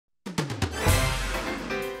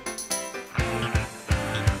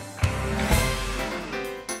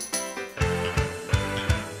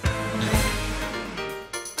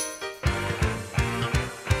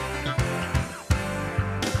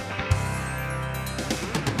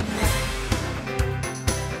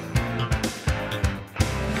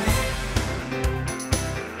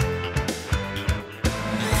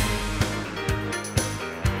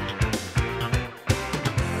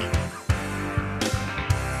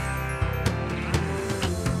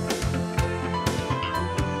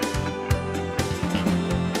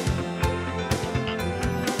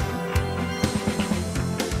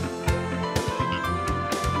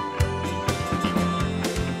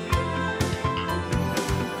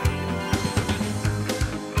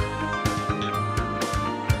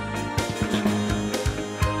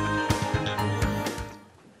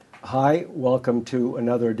Hi, welcome to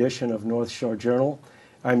another edition of North Shore Journal.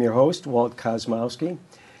 I'm your host, Walt Kosmowski,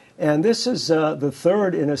 and this is the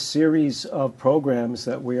third in a series of programs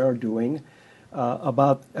that we are doing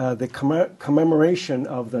about the commemoration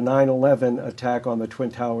of the 9/11 attack on the Twin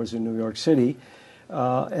Towers in New York City,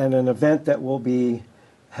 and an event that will be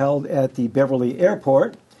held at the Beverly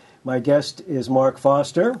Airport. My guest is Mark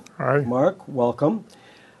Foster. Hi. Mark, welcome.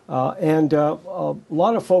 And a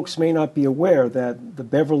lot of folks may not be aware that the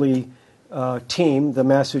Beverly team, the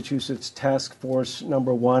Massachusetts Task Force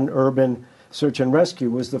Number 1 Urban Search and Rescue,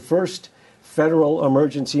 was the first federal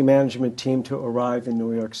emergency management team to arrive in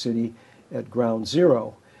New York City at Ground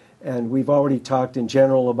Zero. And we've already talked in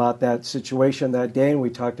general about that situation that day, and we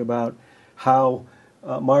talked about how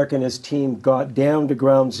Mark and his team got down to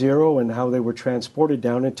Ground Zero and how they were transported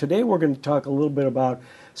down. And today we're going to talk a little bit about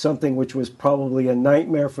something which was probably a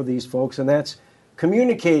nightmare for these folks, and that's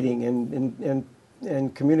communicating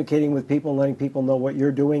and communicating with people, letting people know what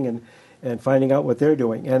you're doing and finding out what they're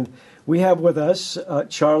doing. And we have with us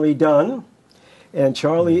Charlie Dunn, and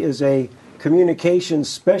Charlie is a communications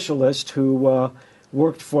specialist who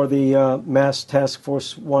worked for the Mass Task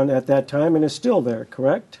Force 1 at that time and is still there,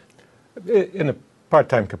 correct? In a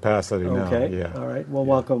part-time capacity now. Okay. Yeah. All right. Well,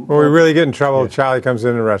 welcome. When we really get in trouble, Charlie comes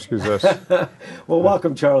in and rescues us. Well,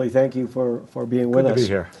 welcome, Charlie. Thank you for being with us. Good to be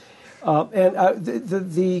here. And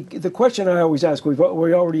the question I always ask, we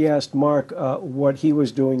already asked Mark what he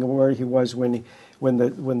was doing and where he was when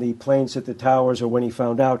the planes hit the towers or when he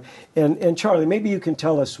found out. And Charlie, maybe you can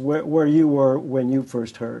tell us where you were when you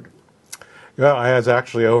first heard. Well, I was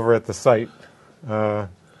actually over at the site.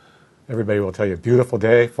 Everybody will tell you, beautiful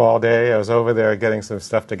day, fall day. I was over there getting some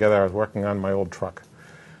stuff together. I was working on my old truck.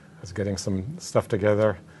 I was getting some stuff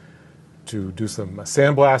together to do some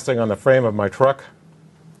sandblasting on the frame of my truck.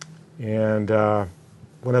 And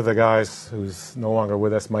one of the guys who's no longer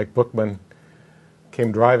with us, Mike Bookman,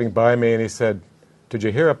 came driving by me and he said, "Did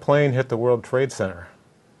you hear a plane hit the World Trade Center?"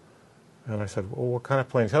 And I said, "Well, what kind of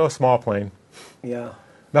plane?" He said, "Oh, a small plane." Yeah.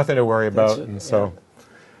 Nothing to worry about. And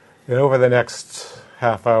over the next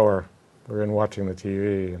half hour, we were in watching the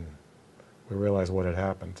TV, and we realized what had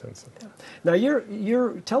happened since then. Now,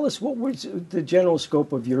 tell us, what was the general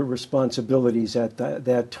scope of your responsibilities at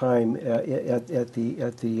that time at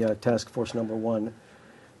the Task Force Number 1?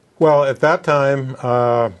 Well, at that time,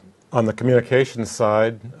 on the communications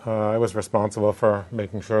side, I was responsible for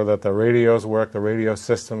making sure that the radios worked, the radio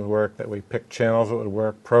systems worked, that we picked channels that would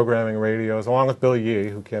work, programming radios, along with Bill Yee,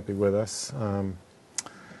 who can't be with us.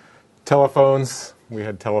 Telephones. We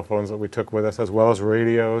had telephones that we took with us, as well as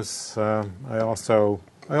radios. I also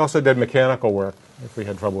did mechanical work if we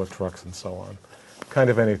had trouble with trucks and so on. Kind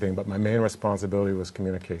of anything, but my main responsibility was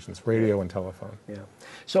communications, radio and telephone. Yeah.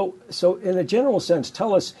 So in a general sense,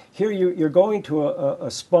 tell us, here you're going to a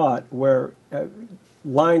spot where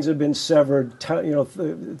lines have been severed,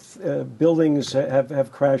 buildings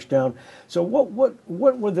have crashed down. So what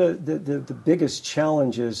were the biggest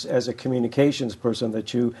challenges as a communications person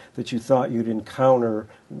that you thought you'd encounter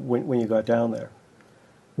when you got down there?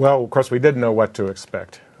 Well, of course, we didn't know what to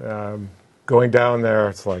expect. Going down there,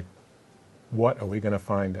 it's like, what are we going to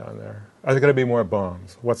find down there? Are there going to be more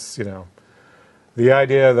bombs? The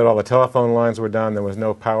idea that all the telephone lines were down, there was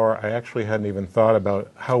no power, I actually hadn't even thought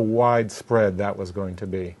about how widespread that was going to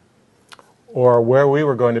be. Or where we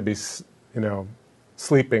were going to be,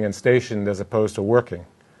 sleeping and stationed as opposed to working.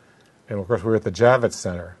 And of course, we were at the Javits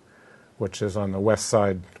Center, which is on the West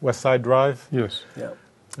Side Drive? Yes. Yeah.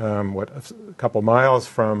 A couple miles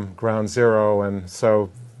from Ground Zero. And so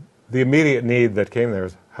the immediate need that came there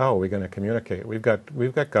is, how are we going to communicate? We've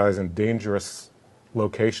got guys in dangerous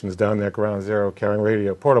locations down there at Ground Zero carrying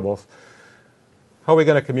radio portables. How are we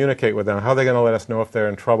going to communicate with them? How are they going to let us know if they're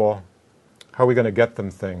in trouble? How are we going to get them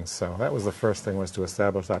things? So that was the first thing, was to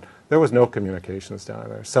establish that. There was no communications down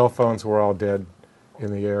there. Cell phones were all dead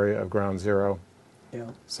in the area of Ground Zero. Yeah.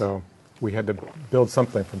 So we had to build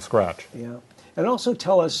something from scratch. Yeah. And also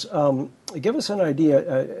tell us, give us an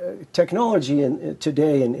idea, technology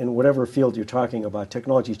today in whatever field you're talking about,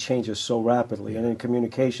 technology changes so rapidly, and in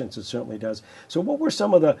communications it certainly does. So what were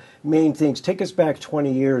some of the main things? Take us back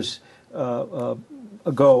 20 years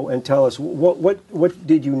ago and tell us, what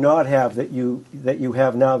did you not have that you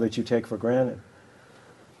have now that you take for granted?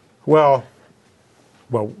 Well,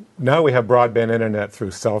 now we have broadband internet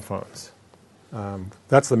through cell phones.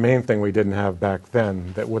 That's the main thing we didn't have back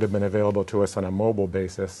then that would have been available to us on a mobile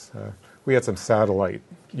basis. We had some satellite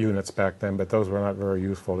units back then, but those were not very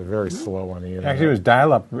useful. They're very slow on the internet. Actually, it was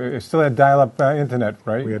dial-up. It still had dial-up internet,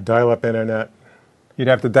 right? We had dial-up internet. You'd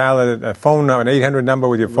have to dial a phone, an 800 number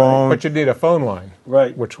with your phone. But you'd need a phone line,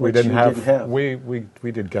 Right, which we didn't you have. didn't have.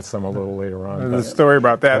 We did get some a little later on. There's a story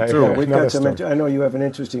about that, too. Yeah, we've Another got some. story. I know you have an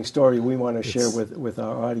interesting story we want to share with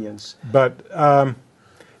our audience. But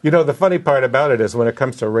you know, the funny part about it is when it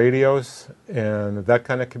comes to radios and that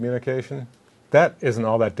kind of communication, that isn't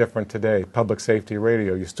all that different today. Public safety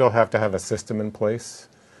radio, you still have to have a system in place.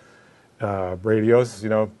 Radios, you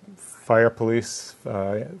know, fire, police,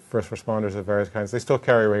 first responders of various kinds, they still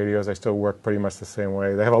carry radios. They still work pretty much the same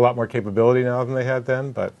way. They have a lot more capability now than they had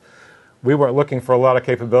then, but we weren't looking for a lot of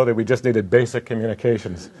capability. We just needed basic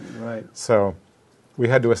communications. Right. So we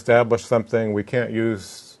had to establish something. We couldn't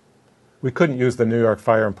use the New York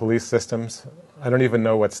fire and police systems. I don't even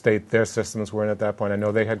know what state their systems were in at that point. I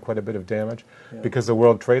know they had quite a bit of damage because the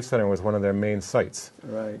World Trade Center was one of their main sites.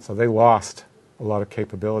 Right. So they lost a lot of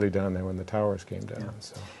capability down there when the towers came down. Yeah.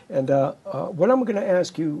 So. And what I'm going to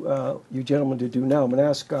ask you, you gentlemen, to do now, I'm going to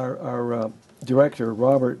ask our director,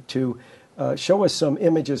 Robert, to show us some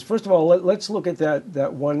images. First of all, let's look at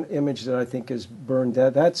that one image that I think is burned.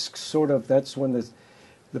 That's when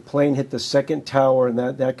the plane hit the second tower, and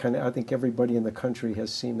that kind of. I think everybody in the country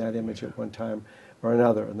has seen that image at one time or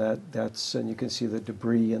another, and and you can see the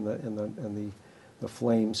debris and the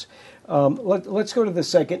flames. Let's go to the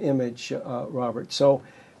second image, Robert. So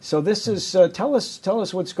this is tell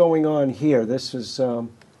us what's going on here. This is from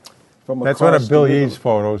That's one of Bill Yee's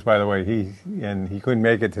photos, by the way. He couldn't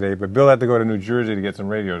make it today, but Bill had to go to New Jersey to get some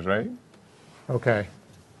radios, right? Okay.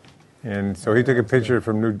 And so he took a picture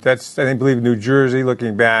from I believe New Jersey,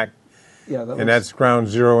 looking back. Yeah, that's Ground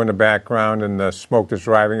Zero in the background, and the smoke that's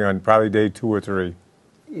driving on probably day 2 or 3.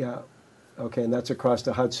 Yeah. Okay, and that's across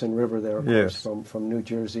the Hudson River there, of yes. course, from New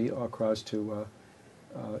Jersey across to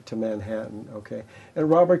Manhattan. Okay. And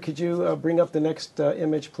Robert, could you bring up the next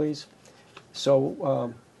image, please?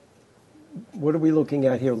 So what are we looking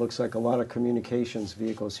at here? Looks like a lot of communications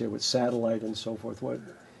vehicles here with satellite and so forth. What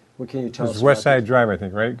can you tell us? It's West Side Drive, I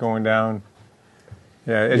think, right? Going down.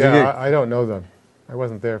 Yeah, I don't know them. I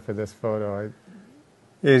wasn't there for this photo.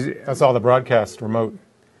 That's all the broadcast remote.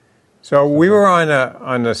 So we were on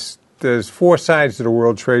there's 4 sides to the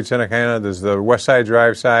World Trade Center, kind of. There's the West Side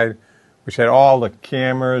Drive side, which had all the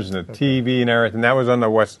cameras and the TV and everything. That was on the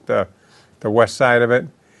west side of it.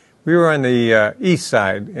 We were on the east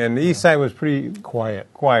side, and the east side was pretty quiet.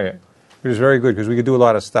 It was very good because we could do a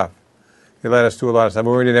lot of stuff. They let us do a lot of stuff, but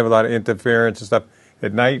we didn't have a lot of interference and stuff.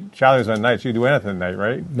 At night, Charlie was on nights. You do anything at night,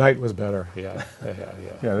 right? Night was better. Yeah.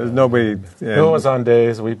 There's nobody. Bill was on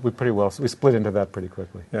days. We pretty well. We split into that pretty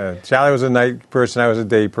quickly. Yeah, Charlie was a night person. I was a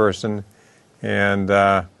day person, and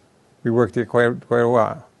we worked here quite a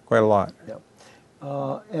lot.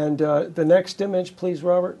 Yeah. And the next image, please,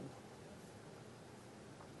 Robert.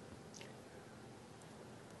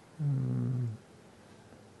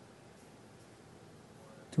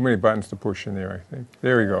 Too many buttons to push in there, I think.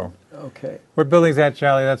 There we go. Okay. What building's that,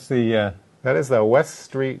 Charlie? That's the... That is the West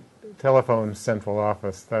Street Telephone Central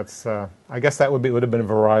Office. That's I guess that would have been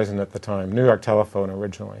Verizon at the time, New York Telephone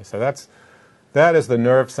originally. So that is the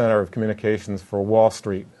nerve center of communications for Wall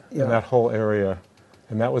Street in that whole area,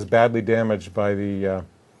 and that was badly damaged by the.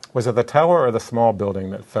 Was it the tower or the small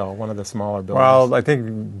building that fell? One of the smaller buildings. Well, I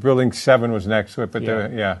think Building 7 was next to it, but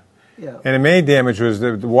Yeah. And the main damage was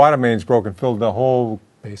the water mains broke and filled the whole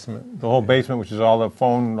basement. The whole basement, which is all the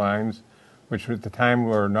phone lines, which at the time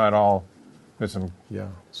were not all. There's some. Yeah.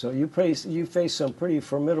 So you face some pretty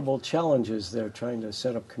formidable challenges there, trying to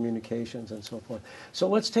set up communications and so forth. So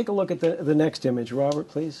let's take a look at the next image, Robert,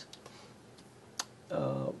 please.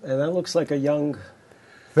 And that looks like a young.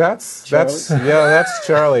 That's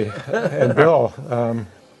Charlie and Bill,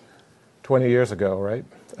 20 years ago, right?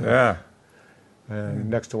 Yeah. And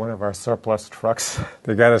next to one of our surplus trucks.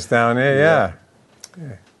 They got us down there, yeah.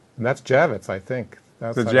 And that's Javits, I think.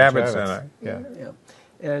 That's the Javits Center. Yeah.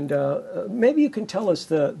 And maybe you can tell us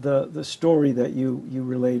the story that you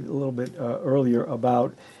relayed a little bit earlier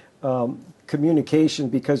about communication,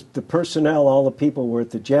 because the personnel, all the people were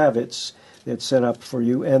at the Javits that set up for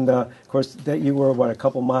you, and of course that you were a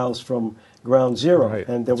couple miles from Ground Zero, right.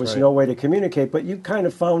 And there was no way to communicate, but you kind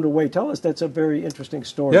of found a way. Tell us, that's a very interesting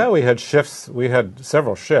story. Yeah, we had shifts. We had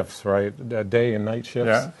several shifts, right? Day and night shifts.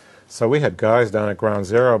 Yeah. So we had guys down at Ground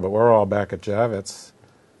Zero, but we're all back at Javits.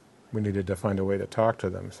 We needed to find a way to talk to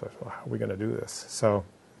them. So how are we going to do this? So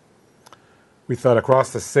we thought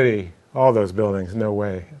across the city, all those buildings, no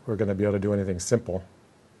way we're going to be able to do anything simple.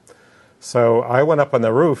 So I went up on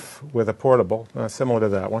the roof with a portable, similar to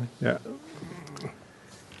that one. Yeah.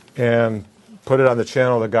 And put it on the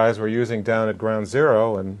channel the guys were using down at Ground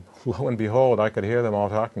Zero, and lo and behold, I could hear them all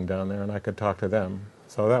talking down there, and I could talk to them.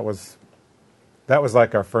 So that was that was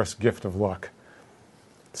like our first gift of luck.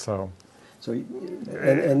 So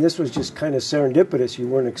And this was just kind of serendipitous. You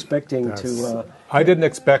weren't expecting to. I didn't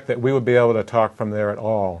expect that we would be able to talk from there at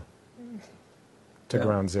all to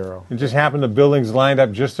Ground Zero. It just happened the buildings lined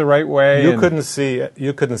up just the right way. You couldn't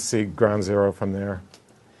see Ground Zero from there.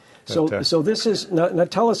 But, So this is now.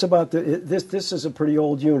 Tell us about this. This is a pretty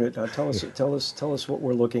old unit. Now tell us what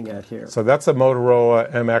we're looking at here. So that's a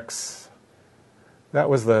Motorola MX. That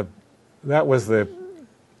was the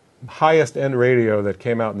highest end radio that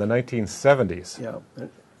came out in the 1970s. Yeah.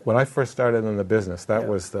 When I first started in the business, that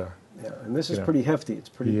was the. Yeah, and this is pretty hefty. It's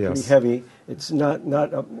pretty heavy. It's not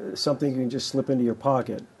something you can just slip into your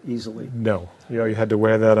pocket easily. No, you had to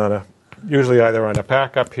wear that usually either on a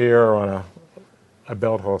pack up here or on a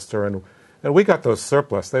belt holster, and we got those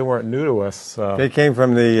surplus. They weren't new to us. They came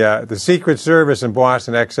from the Secret Service in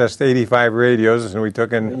Boston, accessed 85 radios, and we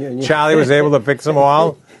took in. Charlie was able to fix them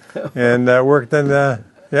all, and worked in.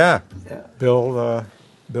 Bill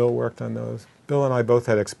worked on those. Bill and I both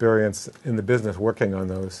had experience in the business working on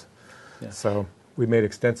those, so we made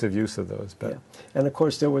extensive use of those. But and of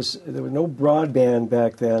course there was no broadband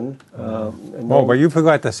back then. But you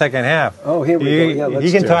forgot the second half. Oh, here we go. Yeah,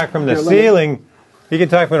 he can talk from the ceiling. He can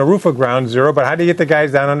talk from the roof of Ground Zero. But how do you get the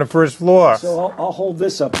guys down on the first floor? So I'll hold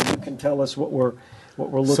this up, and you can tell us what we're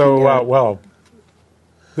looking at. So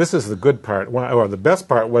this is the good part. Or the best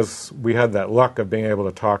part was we had that luck of being able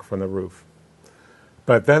to talk from the roof.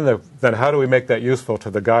 But then how do we make that useful to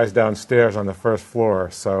the guys downstairs on the first floor?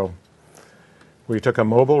 So we took a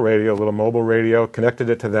little mobile radio, connected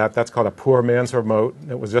it to that. That's called a poor man's remote.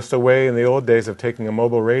 It was just a way in the old days of taking a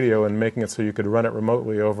mobile radio and making it so you could run it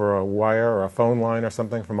remotely over a wire or a phone line or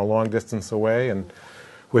something from a long distance away. And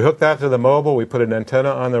we hooked that to the mobile. We put an antenna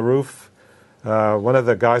on the roof. One of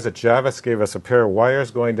the guys at Javis gave us a pair of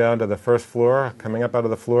wires going down to the first floor, coming up out of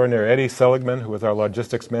the floor near Eddie Seligman, who was our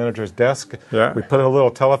logistics manager's desk. Yeah. We put a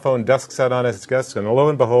little telephone desk set on his desk, and lo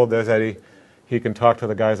and behold, there's Eddie. He can talk to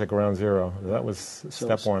the guys at Ground Zero. That was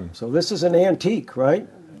step one. So this is an antique, right?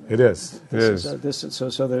 It is.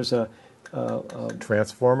 So there's a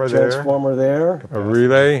transformer there, a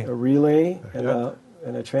relay, and a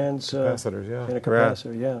capacitors, and a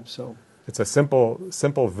capacitor. Yeah. So it's a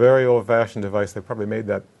simple, very old-fashioned device. They probably made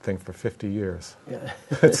that thing for 50 years. Yeah.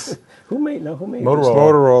 Who made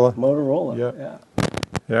Motorola. Motorola.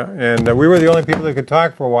 Yeah. And we were the only people that could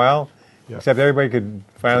talk for a while. Yeah. Except everybody could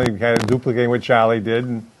finally kind of duplicate what Charlie did.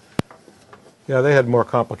 And they had more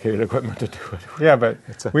complicated equipment to do it. Yeah, but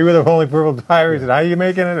we were the only people to hire. He said, "How are you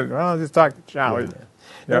making it?" Well, I'll just talk to Charlie.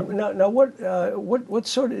 Now, what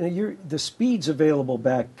sort of the speeds available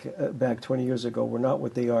back 20 years ago were not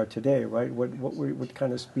what they are today, right? What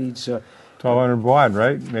kind of speeds? 1200 baud,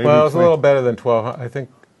 right? Maybe it was a little better than 1200. I think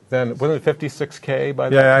then wasn't it 56K by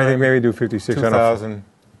that time? Yeah, I think maybe do 56. 2000.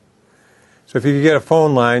 So if you could get a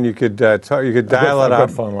phone line, you could dial it up. A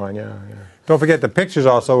good phone line, yeah. Don't forget the pictures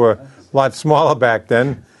also were a lot smaller back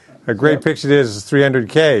then. A great picture there is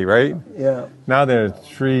 300K, right? Yeah. Now they're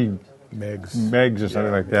 3 megs or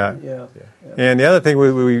something like that. Yeah. And the other thing,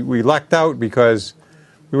 we lucked out because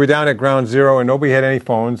we were down at Ground Zero and nobody had any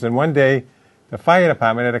phones. And one day, the fire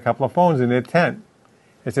department had a couple of phones in their tent.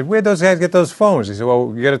 They said, "Where'd those guys get those phones?" He said,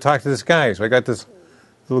 "Well, you got to talk to this guy." So I got this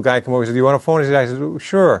little guy come over and said, "Do you want a phone?" I said, "Well,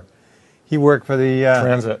 sure." He worked for the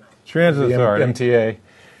Transit Authority. MTA.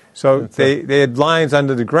 So they had lines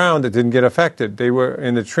under the ground that didn't get affected. They were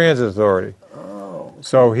in the Transit Authority. Oh.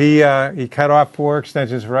 So he cut off 4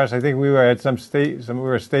 extensions for us. I think we were at we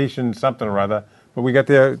were stationed something or other, but we got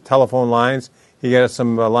their telephone lines. He got us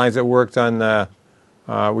some lines that worked on.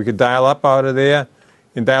 We could dial up out of there,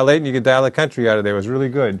 and dial 8, and you could dial the country out of there. It was really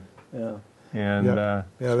good. Yeah. And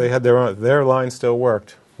they had their own. Their line still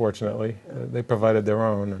worked. Fortunately, they provided their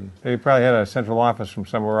own, and they probably had a central office from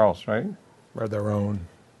somewhere else, right? Or their own.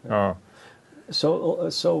 Oh.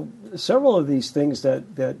 So several of these things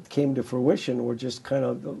that came to fruition were just kind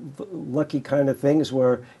of lucky kind of things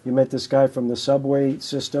where you met this guy from the subway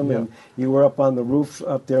system and you were up on the roof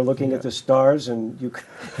up there looking at the stars and you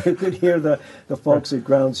could hear the folks at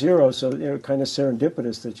Ground Zero. So kind of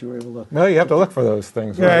serendipitous that you were able to. No, you have to look for those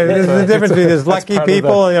things. Yeah, right? there's the difference between there's lucky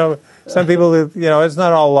people. Some people, it's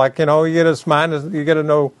not all luck. You get a smart, you got to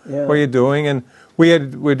know what you're doing. And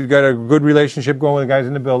we'd got a good relationship going with the guys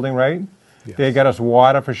in the building, right? Yes. They got us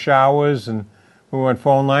water for showers, and we went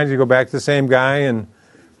phone lines. You go back to the same guy, and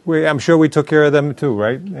I'm sure we took care of them too,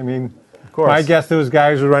 right? I mean, of course. My guess those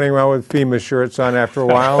guys were running around with FEMA shirts on after a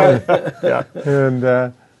while.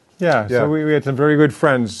 So we had some very good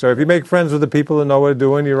friends. So if you make friends with the people that know what they're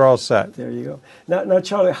doing, you're all set. There you go. Now,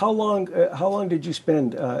 Charlie, how long did you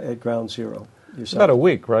spend at Ground Zero? yourself? About a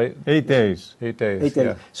week, right? 8 days. 8 days. 8 days.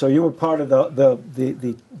 Yeah. So you were part of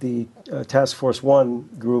the Task Force One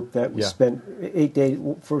group that Yeah. spent 8 days,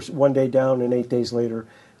 first 1 day down, and 8 days later.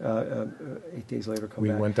 8 days later, come We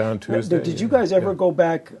back. went down Now, Tuesday. did you guys ever yeah. go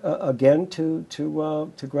back again to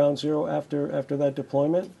Ground Zero after that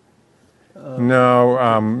deployment?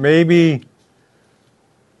 No, maybe.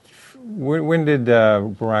 When did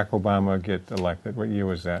Barack Obama get elected? What year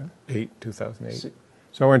was that? 2008.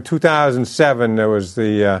 So in 2007, there was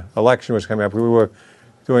the election was coming up. We were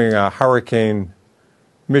doing a hurricane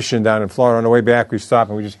mission down in Florida. On the way back, we stopped,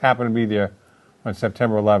 and we just happened to be there on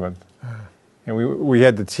September 11th. And we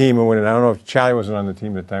had the team, and I don't know if Charlie wasn't on the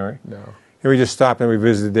team at the time, right? No. And we just stopped and we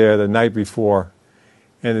visited there the night before.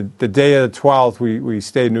 And the day of the 12th, we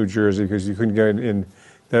stayed in New Jersey because you couldn't get in.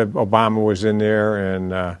 Obama was in there,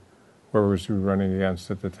 and whoever was running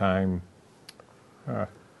against at the time.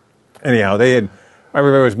 Anyhow,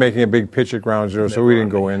 everybody was making a big pitch at Ground Zero, so we didn't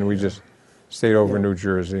go in. We just stayed over in New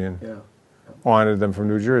Jersey and honored them from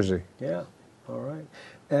New Jersey. Yeah. All right.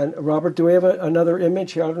 And Robert, do we have another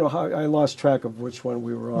image here? I don't know how I lost track of which one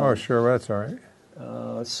we were on. Oh, sure, that's all right.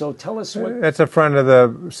 So tell us what. That's the front of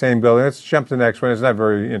the same building. Let's jump to the next one. It's not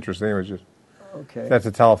very interesting. It was just that's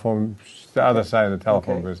the other side of the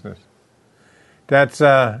telephone business. That's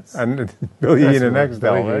Billy E. and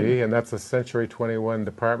Nextel, right? And that's a Century 21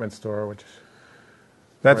 department store, which.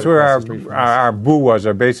 That's right where across the street from us. our boo was,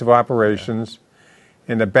 our base of operations.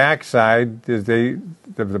 In the back side, is the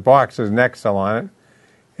box says Nextel on it,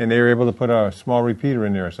 and they were able to put a small repeater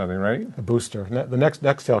in there or something, right? A booster. The next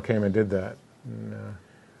Nextel came and did that. And,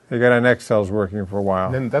 they got our Nextels working for a while.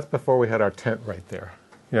 and then that's before we had our tent right there.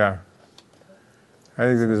 Yeah. I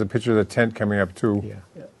think that there's a picture of the tent coming up, too.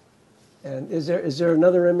 Yeah. And is there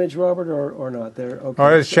another image, Robert, or not? There. Okay. Oh,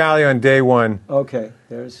 there's Charlie on day one. Okay.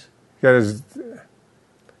 There's. Got his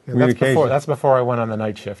communication. That's before I went on the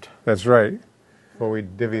night shift. That's right. Before we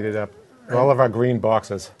divvied it up. All of our green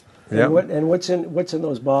boxes. Yep. And what's in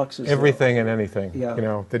those boxes? Everything and anything. Yeah. You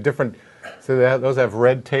know, the different. So those have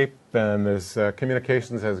red tape, and there's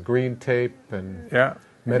communications has green tape, and Yeah.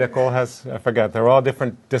 medical has, I forgot, they're all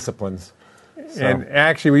different disciplines. So, And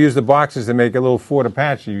actually, we use the boxes to make a little Fort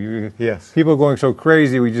Apache. yes. People going so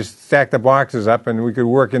crazy, we just stacked the boxes up, and we could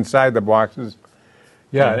work inside the boxes.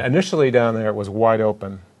 Yeah, initially down there it was wide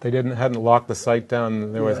open. They hadn't locked the site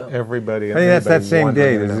down. There was everybody. I think that's that anybody same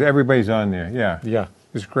day. wandering around. Everybody's on there. Yeah. Yeah.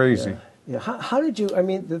 It's crazy. Yeah. How did you? I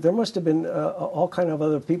mean, there must have been all kind of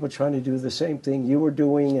other people trying to do the same thing you were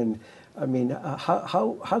doing, and I mean,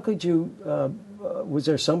 how could you? Was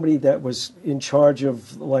there somebody that was in charge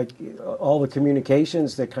of like all the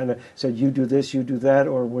communications that kind of said you do this, you do that,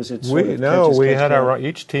 or was it? Sort of We had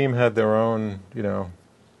each team had their own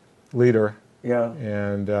leader. Yeah.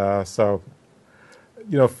 And so,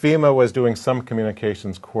 FEMA was doing some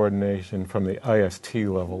communications coordination from the IST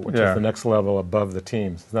level, which is the next level above the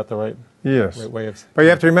teams. Is that the right Yes. way of? But you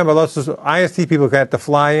have to remember, those IST people had to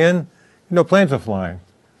fly in. No planes were flying.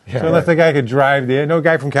 Yeah, So unless the guy could drive there. No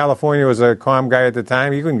guy from California was a comm guy at the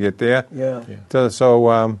time. He couldn't get there. Yeah.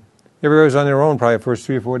 So everybody was on their own probably the first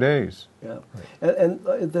 3 or 4 days. Yeah. And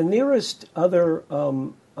the nearest other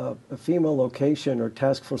FEMA location or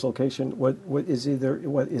task force location, what is it?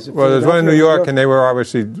 Well, there's one in New York, and they were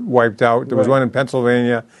obviously wiped out. There was one in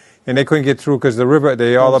Pennsylvania, and they couldn't get through because the river,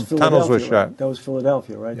 all the tunnels were shut. Right? That was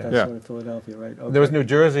Philadelphia, right? Yeah. That's Yeah. one in Philadelphia, right? Okay. There was New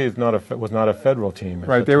Jersey was not a federal team. at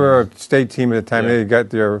Right, the they time. were a state team at the time. Yeah. They got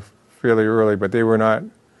there fairly early, but they were not a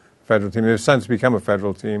federal team. Their son's become a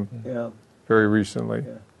federal team Yeah. very recently.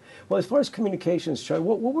 Yeah. Well, as far as communications, Charlie,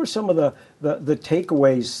 what were some of the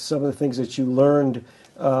takeaways, some of the things that you learned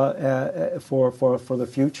for the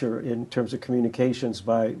future in terms of communications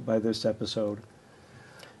by this episode?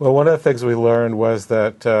 Well, one of the things we learned was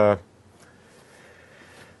that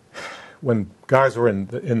when guys were in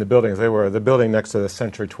the buildings, they were the building next to the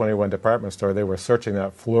Century 21 department store. They were searching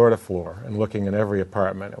that floor to floor and looking in every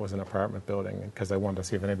apartment. It was an apartment building because they wanted to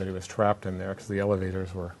see if anybody was trapped in there because the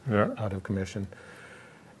elevators were out of commission,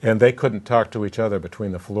 and they couldn't talk to each other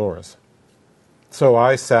between the floors. So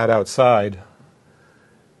I sat outside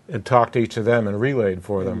and talked to each of them and relayed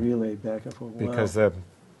for them. Relayed back and forth. Wow. Because they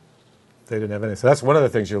didn't have any. So that's one of the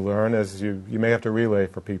things you learn is you may have to relay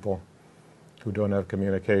for people who don't have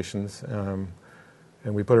communications. And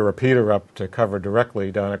we put a repeater up to cover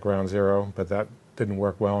directly down at Ground Zero, but that didn't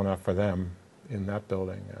work well enough for them in that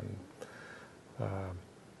building. And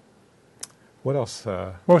what else?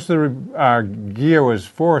 Most of our gear was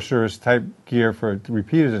Forest Service type gear for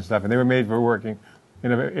repeaters and stuff, and they were made for working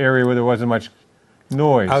in an area where there wasn't much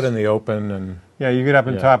noise. Out in the open and... Yeah, you get up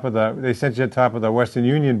on top of they sent you on top of the Western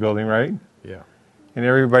Union building, right? Yeah. and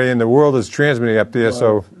everybody in the world is transmitting up there,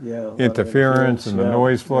 so Yeah, a lot of interference and the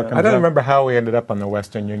noise floor comes I don't up. remember how we ended up on the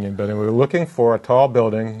Western Union building. We were looking for a tall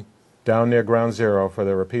building down near Ground Zero for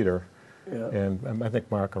the repeater. Yeah. And I think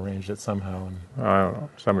Mark arranged it somehow. And I don't know.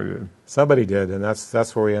 Somebody did. somebody did, and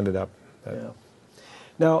that's where we ended up. Yeah.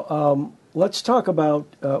 Now, let's talk about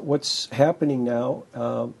what's happening now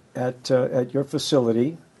at your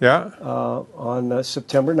facility Yeah? on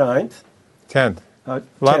September 9th. 10th. 10th.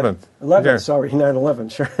 11th. 11th, Okay. sorry,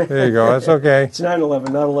 9/11, sure. There you go. That's okay. It's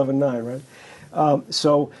 9/11, not 11/9, right?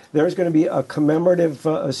 So there's going to be a commemorative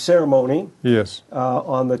ceremony Yes.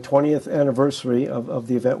 on the 20th anniversary of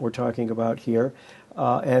the event we're talking about here.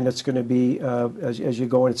 And it's going to be, as you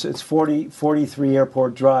go in, it's 43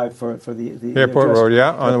 Airport Drive for the Airport address. Road,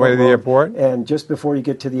 yeah, on the way to the Road. airport. And just before you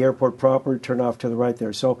get to the airport proper, turn off to the right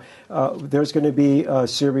there. So there's going to be a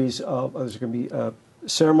series of, there's going to be a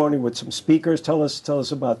ceremony with some speakers. Tell us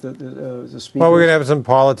about the speakers. Well, we're going to have some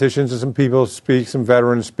politicians and some people speak, some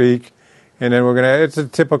veterans speak. And then we're going to, it's a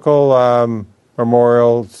typical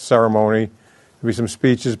memorial ceremony. There'll be some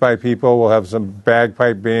speeches by people. We'll have some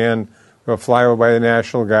bagpipe band. We'll fly over by the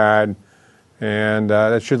National Guard. And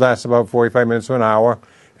that should last about 45 minutes to an hour.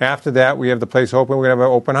 After that, we have the place open. We're going to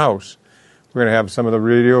have an open house. We're going to have some of the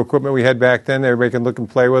radio equipment we had back then. Everybody can look and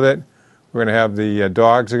play with it. We're going to have the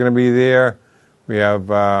dogs are going to be there. We have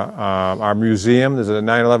our museum. There's a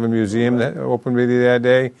 9/11 museum that opened that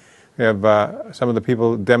day. We have some of the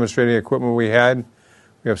people demonstrating equipment we had.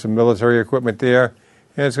 We have some military equipment there.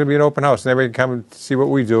 And it's going to be an open house. And everybody can come and see what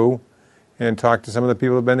we do and talk to some of the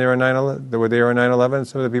people who have been there on 9/11, that were there on 9/11,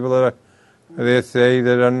 some of the people that are there today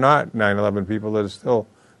that are not 9/11 people that are still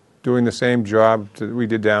doing the same job that we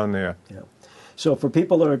did down there. Yeah. So for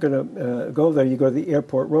people that are going to go there, you go to the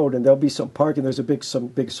airport road, and there'll be some parking. There's some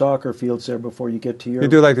big soccer fields there before you get to your. You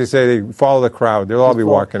do like they say, they follow the crowd. They'll all be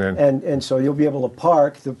walking in. And so you'll be able to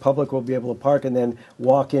park. The public will be able to park and then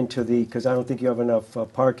walk into because I don't think you have enough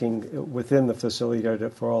parking within the facility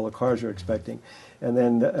for all the cars you're expecting. And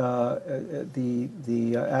then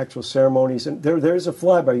the actual ceremonies, and there's a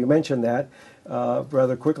flyby. You mentioned that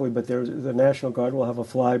rather quickly, but the National Guard will have a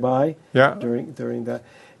flyby during that.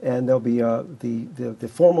 And there'll be the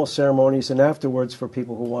formal ceremonies, and afterwards for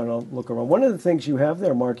people who want to look around. One of the things you have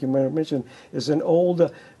there, Mark, you mentioned, is an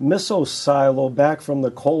old missile silo back from the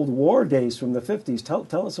Cold War days from the 50s.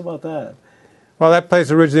 Tell us about that. Well, that place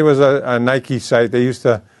originally was a Nike site. They used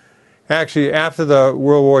to, actually, after the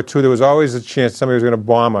World War II, there was always a chance somebody was going to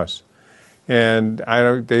bomb us. And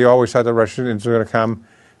they always thought the Russians were going to come.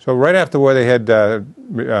 So right after the war, they had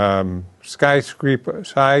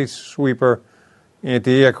skysweeper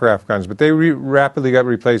anti-aircraft guns, but they rapidly got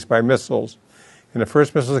replaced by missiles. And the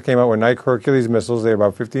first missiles that came out were Nike Hercules missiles. They were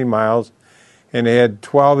about 15 miles. And they had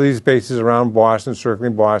 12 of these bases around Boston,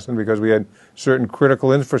 circling Boston, because we had certain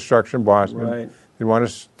critical infrastructure in Boston Right. they wanted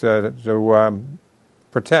us to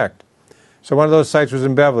protect. So one of those sites was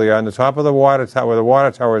in Beverly. On the top of the water tower, where the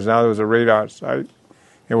water tower is now, there was a radar site.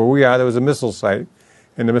 And where we are, there was a missile site.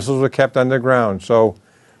 And the missiles were kept underground. So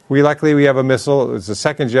luckily we have a missile. It's the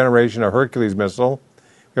second generation of Hercules missile.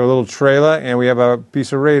 We have a little trailer, and we have a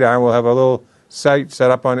piece of radar. And we'll have a little site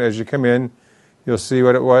set up on as you come in. You'll see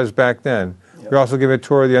what it was back then. Yep. We also give a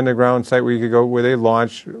tour of the underground site where you could go, where they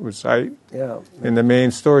launched site, in the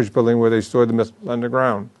main storage building where they stored the missiles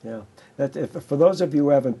underground. Yeah. For those of you who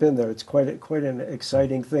haven't been there, it's quite an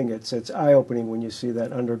exciting thing. It's eye-opening when you see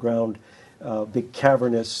that underground, big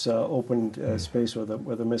cavernous, open space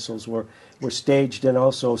where the missiles were staged and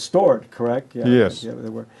also stored. Correct? Yeah, yes. Yeah, they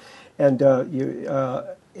were, and the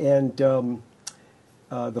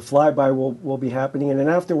flyby will be happening, and then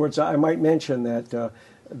afterwards, I might mention that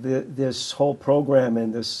this whole program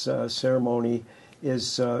and this ceremony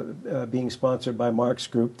is being sponsored by Mark's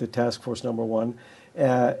group, the Task Force Number 1.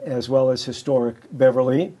 As well as Historic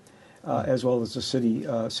Beverly, as well as the city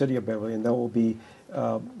of Beverly, and there will be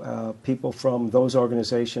people from those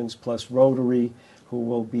organizations plus Rotary who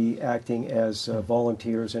will be acting as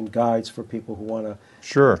volunteers and guides for people who want to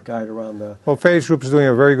guide around the. Well, Faye's group is doing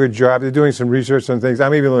a very good job. They're doing some research on things.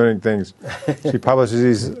 I'm even learning things. She publishes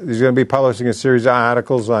He's going to be publishing a series of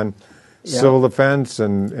articles on civil defense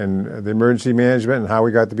and the emergency management and how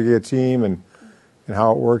we got to be a team and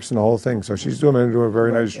how it works and the whole thing. So she's doing a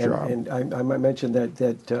very nice job. And I might mention that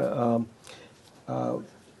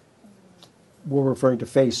we're referring to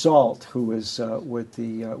Faye Salt, who is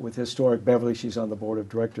with Historic Beverly. She's on the board of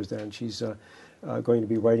directors there, and she's going to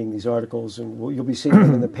be writing these articles, and you'll be seeing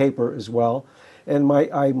them in the paper as well. And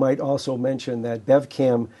I might also mention that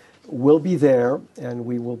BevCam will be there, and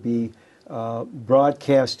we will be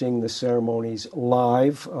broadcasting the ceremonies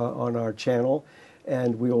live on our channel.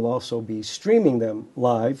 and we will also be streaming them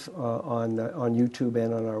live on YouTube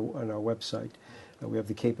and on our website. We have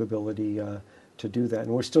the capability to do that, and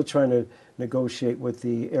we're still trying to negotiate with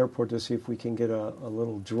the airport to see if we can get a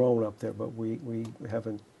little drone up there, but we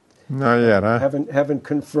haven't. Not yet, huh? Haven't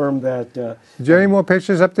confirmed that. Did you have any more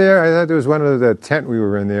pictures up there? I thought there was one of the tent we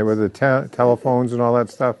were in there with the telephones and all that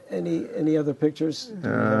stuff. Any other pictures? Do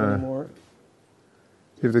we have any more?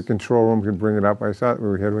 See if the control room can bring it up. I thought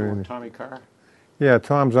we had one. Tommy Carr. Yeah,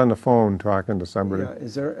 Tom's on the phone talking to somebody. Yeah.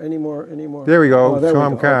 Is there any more? There we go. Oh, there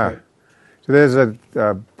Tom we go. Carr. Okay. So there's a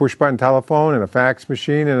push-button telephone and a fax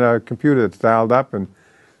machine and a computer that's dialed up. And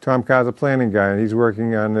Tom Carr's a planning guy, and he's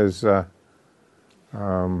working on his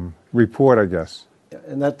report, I guess. Yeah,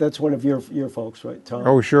 and that's one of your folks, right, Tom?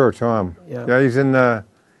 Oh, sure, Tom. Yeah. He's in the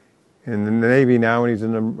Navy now, and he's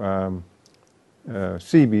in the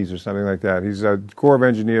Seabees or something like that. He's a Corps of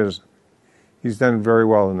Engineers. He's done very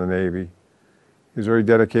well in the Navy. He's a very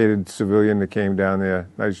dedicated civilian that came down there.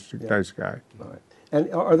 Nice guy. All right. And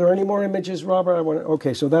are there any more images, Robert?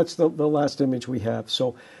 Okay, so that's the last image we have.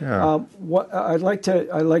 So, Yeah. what I'd like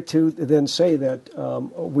to then say that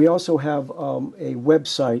we also have a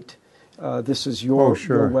website. This is your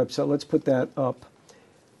website. Let's put that up.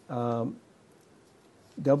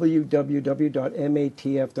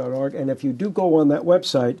 www.matf.org. And if you do go on that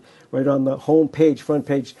website, right on the home page, front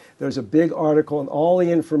page, there's a big article and all the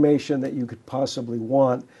information that you could possibly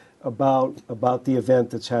want about the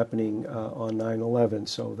event that's happening on 9/11.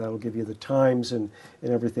 So that'll give you the times and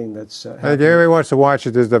everything that's happening. I think everybody wants to watch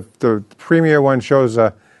it. There's the premiere one shows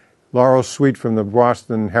Laurel Sweet from the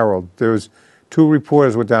Boston Herald. There was two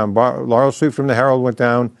reporters went down. Laurel Sweet from the Herald went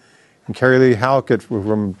down, and Kerry Lee Halkett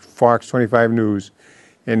from Fox 25 News.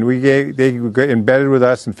 And they got embedded with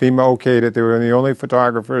us, and FEMA okayed it. They were the only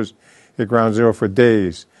photographers at Ground Zero for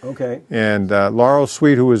days. Okay. And Laurel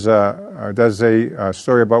Sweet, who does a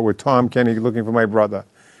story about with Tom Kenny looking for my brother.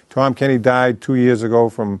 Tom Kenny died 2 years ago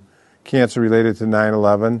from cancer related to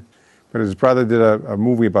 9/11, but his brother did a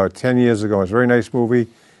movie about 10 years ago. It's a very nice movie.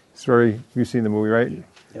 You've seen the movie, right?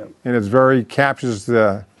 Yeah. And it captures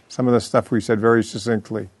some of the stuff we said very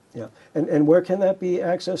succinctly. Yeah. And where can that be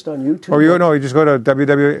accessed on YouTube? Oh, you just go to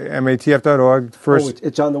www.matf.org first. Oh,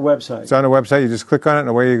 it's on the website. It's on the website. You just click on it and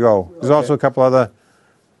away you go. There's also a couple other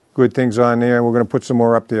good things on there, and we're going to put some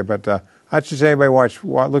more up there. But I should say, anybody watch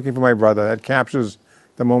Looking for My Brother. That captures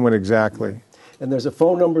the moment exactly. And there's a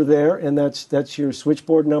phone number there, and that's your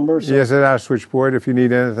switchboard number. So Yes, it's our switchboard. If you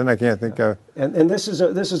need anything, I can't think of. And this is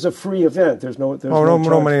a free event. There's no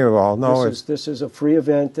money involved. No, this is a free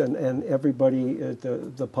event, and everybody,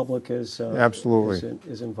 the public is absolutely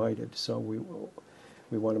is invited. So we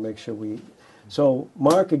want to make sure we. So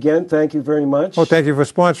Mark, again, thank you very much. Oh, thank you for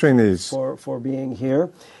sponsoring these. For being here,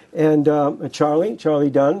 and Charlie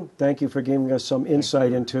Dunn, thank you for giving us some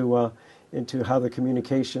insight into how the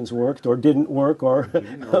communications worked or didn't work or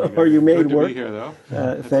you made Good to work. be here, though.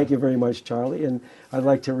 Thank you very much, Charlie. And I'd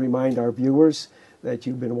like to remind our viewers that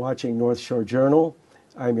you've been watching North Shore Journal.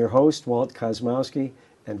 I'm your host, Walt Kosmowski,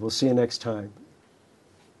 and we'll see you next time.